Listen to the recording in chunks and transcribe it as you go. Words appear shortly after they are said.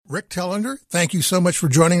Rick Telander, thank you so much for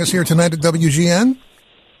joining us here tonight at WGN.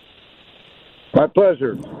 My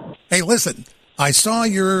pleasure. Hey, listen, I saw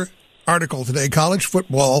your article today, College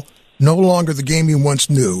Football, No Longer the Game You Once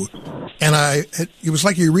Knew, and it was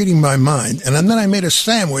like you're reading my mind. And then I made a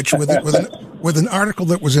sandwich with an article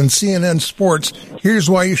that was in CNN Sports. Here's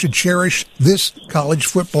why you should cherish this college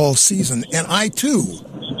football season. And I, too,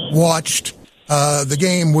 watched the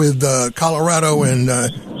game with Colorado and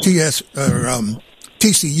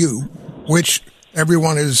TCU, which a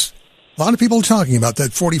lot of people are talking about, that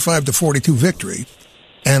 45-42 victory.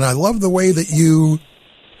 And I love the way that you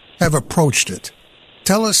have approached it.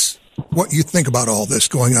 Tell us what you think about all this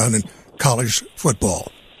going on in college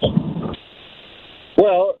football.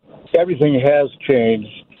 Well, everything has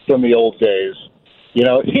changed from the old days. You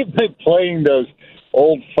know, even playing those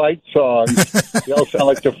old fight songs, they all sound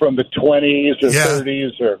like they're from the 20s or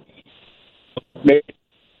 30s or maybe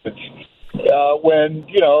when,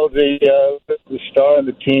 you know, the star on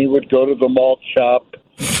the team would go to the malt shop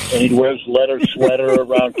and he'd wear his leather sweater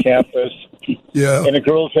around campus. Yeah. And the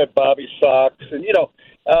girls had bobby socks. And, you know,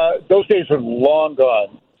 those days are long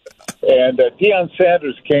gone. And Deion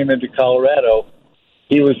Sanders came into Colorado.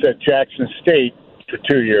 He was at Jackson State for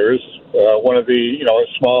 2 years, one of the, you know, a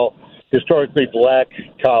small, historically black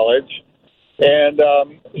college. And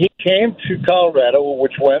he came to Colorado,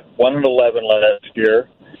 which went 1-11 last year.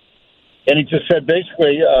 And he just said,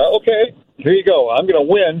 basically, okay, here you go. I'm going to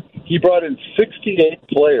win. He brought in 68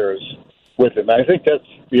 players with him. I think that's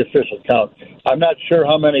the official count. I'm not sure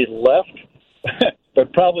how many left,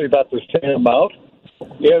 but probably about the same amount.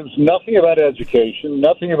 It was nothing about education,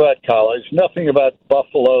 nothing about college, nothing about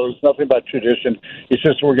Buffaloes, nothing about tradition. It's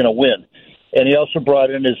just we're going to win. And he also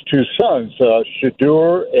brought in his two sons,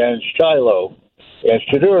 Shadur and Shiloh. And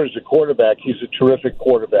Shadur is a quarterback. He's a terrific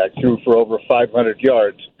quarterback, threw for over 500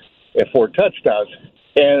 yards and 4 touchdowns.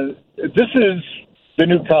 And this is the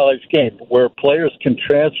new college game where players can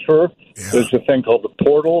transfer. Yeah. There's a thing called the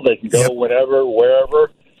portal. They can go whenever,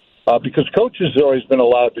 wherever, because coaches have always been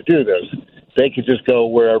allowed to do this. They could just go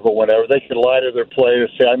wherever, whenever. They could lie to their players,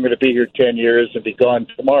 say, I'm going to be here 10 years and be gone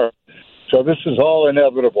tomorrow. So this is all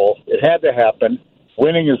inevitable. It had to happen.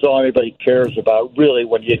 Winning is all anybody cares about, really,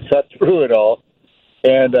 when you cut through it all.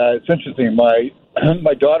 And it's interesting. My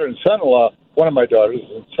daughter and son-in-law, one of my daughters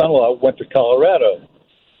and son-in-law went to Colorado.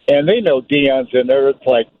 And they know Deion's in there. It's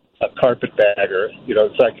like a carpetbagger. You know,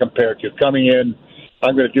 it's like compared to coming in,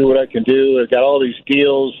 I'm going to do what I can do. I've got all these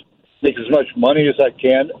deals, make as much money as I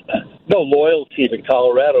can. No loyalty to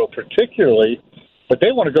Colorado particularly, but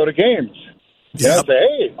they want to go to games. Yeah.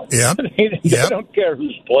 Hey, they don't care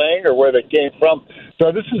who's playing or where they came from.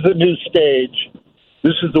 So this is a new stage.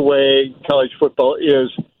 This is the way college football is,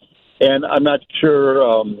 and I'm not sure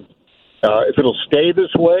if it'll stay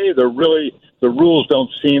this way. The rules don't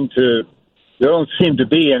seem to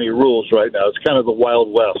be any rules right now. It's kind of the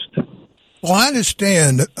Wild West. Well, I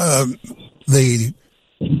understand the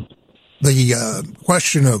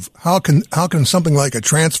question of how can something like a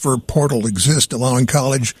transfer portal exist, allowing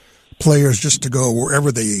college players just to go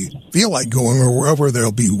wherever they feel like going or wherever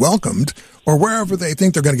they'll be welcomed or wherever they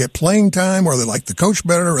think they're going to get playing time or they like the coach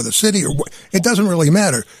better or the city, or it doesn't really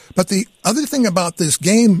matter. But the other thing about this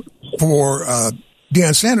game for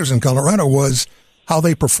Deion Sanders in Colorado was how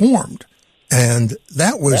they performed. And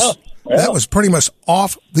that was pretty much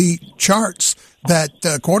off the charts. That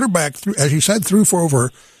quarterback, as you said, threw for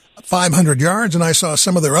over 500 yards, and I saw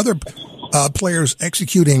some of their other players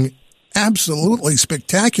executing absolutely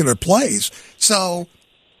spectacular plays. So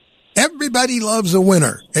everybody loves a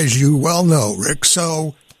winner, as you well know, Rick.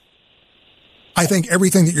 So I think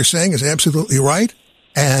everything that you're saying is absolutely right,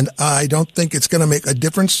 and I don't think it's going to make a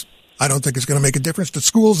difference. I don't think it's going to make a difference to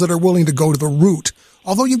schools that are willing to go to the route.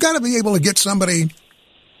 Although you've got to be able to get somebody.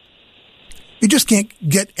 You just can't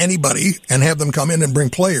get anybody and have them come in and bring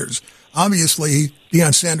players. Obviously,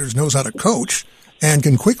 Deion Sanders knows how to coach and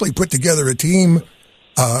can quickly put together a team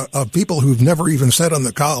of people who've never even sat on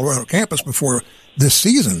the Colorado campus before this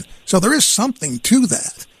season. So there is something to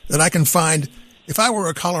that I can find. If I were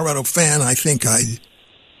a Colorado fan, I think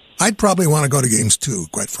I'd probably want to go to games too,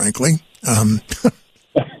 quite frankly,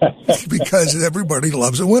 because everybody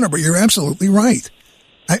loves a winner. But you're absolutely right.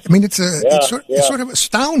 I mean, it's sort of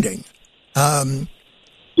astounding.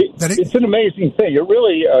 It's an amazing thing. It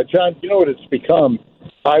really, John, you know what it's become?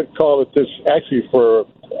 I've called it this actually for,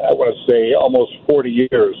 I want to say, almost 40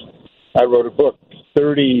 years. I wrote a book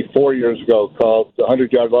 34 years ago called The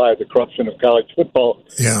 100-Yard Lie, The Corruption of College Football.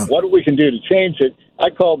 Yeah. What we can do to change it,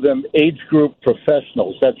 I call them age group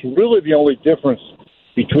professionals. That's really the only difference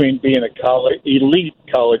between being a elite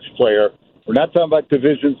college player. We're not talking about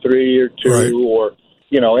Division III or II or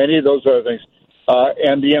any of those other things.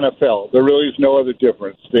 And the NFL, there really is no other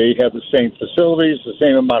difference. They have the same facilities, the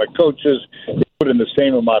same amount of coaches, they put in the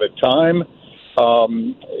same amount of time.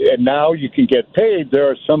 And now you can get paid. There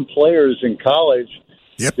are some players in college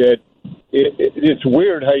that it's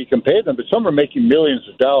weird how you can pay them, but some are making millions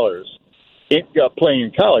of dollars playing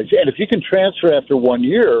in college. And if you can transfer after 1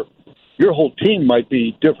 year, your whole team might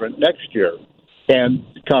be different next year. And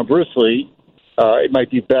conversely, it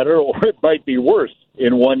might be better or it might be worse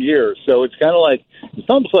in 1 year. So it's kind of like, it's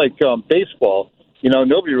almost like baseball.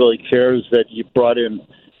 Nobody really cares that you brought in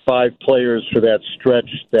 5 players for that stretch,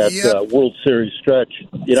 that World Series stretch,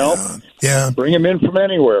 Yeah. Bring them in from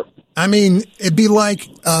anywhere. I mean, it'd be like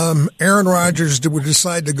Aaron Rodgers would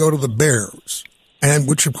decide to go to the Bears, and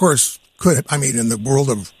which, of course, could, in the world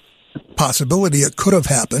of possibility, it could have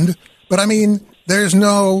happened. But, there's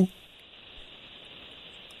no,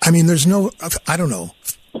 I don't know,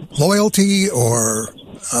 loyalty or...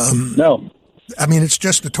 no. It's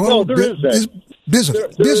just a total business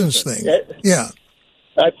thing. Yeah.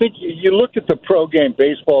 I think you look at the pro game,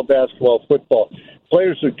 baseball, basketball, football,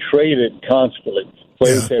 players are traded constantly.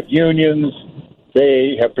 Players have unions.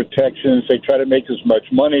 They have protections. They try to make as much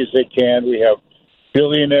money as they can. We have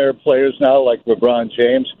billionaire players now like LeBron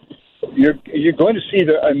James. You're going to see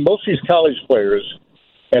that most of these college players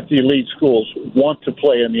at the elite schools want to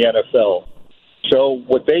play in the NFL. So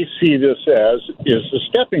what they see this as is a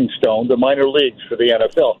stepping stone, the minor leagues for the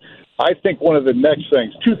NFL. I think one of the next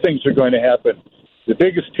things, 2 things are going to happen. The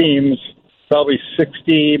biggest teams, probably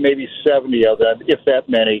 60, maybe 70 of them, if that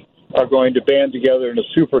many, are going to band together in a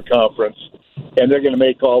super conference, and they're going to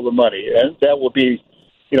make all the money. And that will be,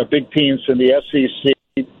 big teams in the SEC,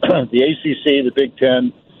 the ACC, the Big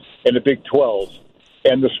Ten, and the Big 12.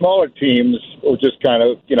 And the smaller teams will just kind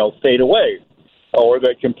of, fade away, or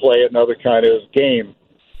they can play another kind of game.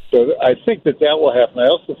 So I think that will happen. I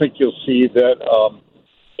also think you'll see that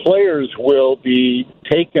players will be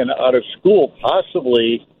taken out of school,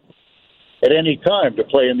 possibly at any time, to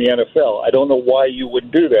play in the NFL. I don't know why you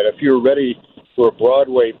wouldn't do that. If you're ready for a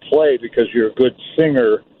Broadway play because you're a good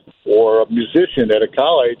singer or a musician at a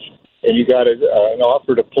college and you got an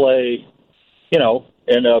offer to play,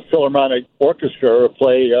 in a Philharmonic Orchestra or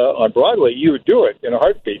play on Broadway, you would do it in a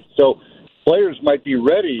heartbeat. So players might be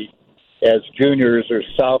ready as juniors or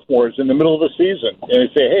sophomores in the middle of the season, and they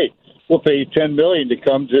say, hey, we'll pay you $10 million to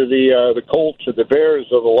come to the Colts or the Bears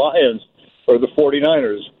or the Lions or the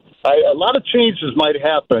 49ers. A lot of changes might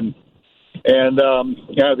happen, and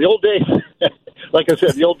the old days, like I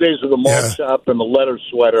said, the old days of the malt shop and the leather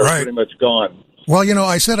sweater are pretty much gone. Well,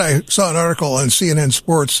 I said I saw an article on CNN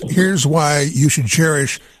Sports. Here's why you should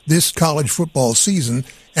cherish this college football season,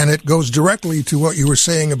 and it goes directly to what you were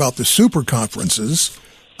saying about the super conferences,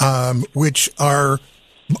 which are,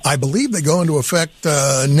 I believe, they go into effect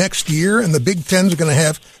next year, and the Big Ten's going to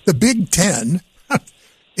have the Big Ten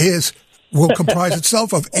will comprise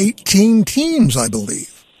itself of 18 teams, I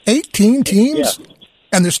believe. 18 teams? Yeah.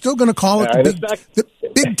 And they're still going to call it the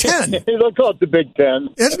Big Ten. They don't call it the Big Ten.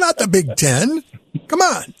 It's not the Big Ten. Come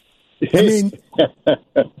on.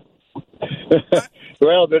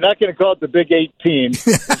 Well, they're not going to call it the Big 18.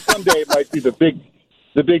 Someday it might be the Big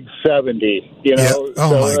 70. Yeah.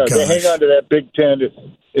 Oh, they hang on to that Big Ten.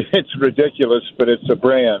 It's ridiculous, but it's a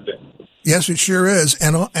brand. Yes, it sure is.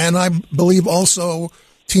 And I believe also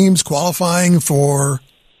teams qualifying for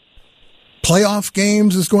playoff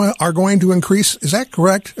games are going to increase. Is that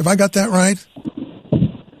correct? Have I got that right?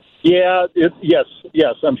 Yeah. Yes.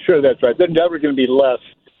 I'm sure that's right. They're never going to be less.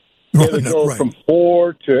 It'll go from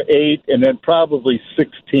 4 to 8, and then probably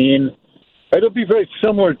 16. It'll be very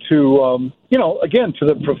similar to, again, to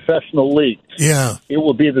the professional leagues. Yeah. It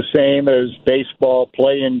will be the same as baseball,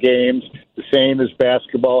 play-in games, the same as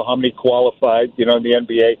basketball, how many qualified, in the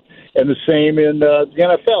NBA, and the same in the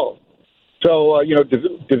NFL. So,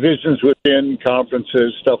 divisions within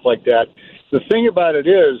conferences, stuff like that. The thing about it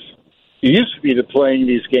is, it used to be that playing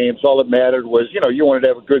these games, all that mattered was, you wanted to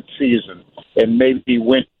have a good season and maybe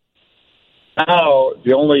win. Now,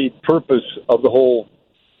 the only purpose of the whole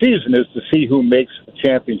season is to see who makes the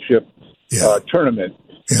championship tournament.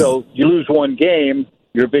 Yeah. So you lose one game,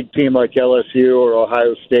 you're a big team like LSU or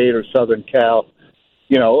Ohio State or Southern Cal,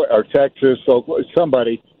 or Texas, or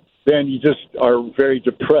somebody, then you just are very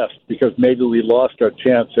depressed because maybe we lost our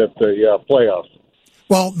chance at the playoffs.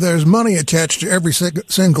 Well, there's money attached to every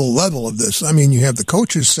single level of this. I mean, you have the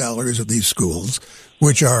coaches' salaries of these schools,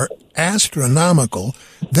 which are astronomical.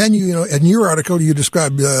 Then, in your article, you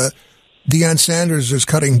described Deion Sanders is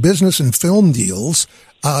cutting business and film deals.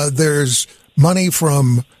 There's money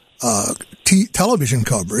from television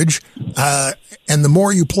coverage, and the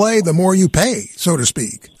more you play, the more you pay, so to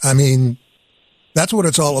speak. I mean, that's what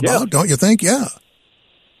it's all about, don't you think? Yeah.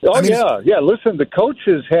 Oh, yeah. Listen, the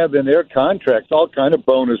coaches have in their contracts all kind of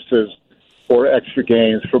bonuses for extra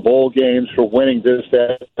games, for bowl games, for winning this,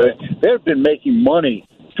 that. They've been making money,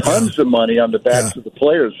 tons of money on the backs of the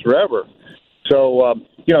players forever. So,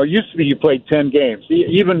 it used to be you played 10 games.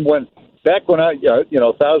 Even back when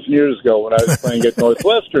 1,000 years ago when I was playing at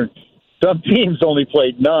Northwestern, some teams only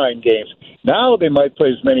played 9 games. Now they might play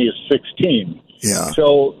as many as 16. Yeah.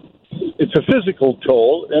 So it's a physical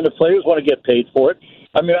toll, and the players want to get paid for it.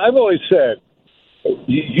 I mean, I've always said,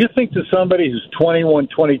 you think that somebody who's 21,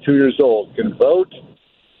 22 years old can vote,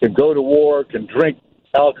 can go to war, can drink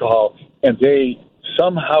alcohol, and they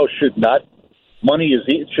somehow should not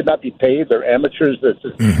be paid. They're amateurs. It's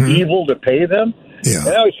evil to pay them. Yeah. And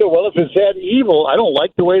I always say, well, if it's that evil, I don't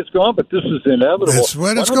like the way it's going, but this is inevitable. That's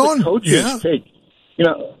where it's going.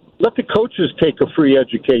 Let the coaches take a free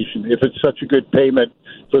education if it's such a good payment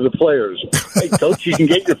for the players. Hey, coach, you can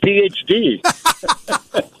get your PhD.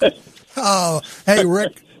 Oh, hey,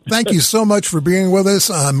 Rick, thank you so much for being with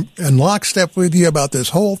us. I'm in lockstep with you about this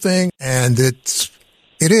whole thing, and it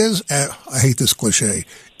is, I hate this cliche,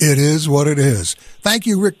 it is what it is. Thank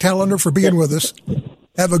you, Rick Telander, for being with us.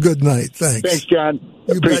 Have a good night. Thanks. Thanks, John.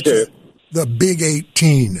 You Appreciate betcha. it. The Big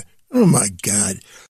 18. Oh, my God.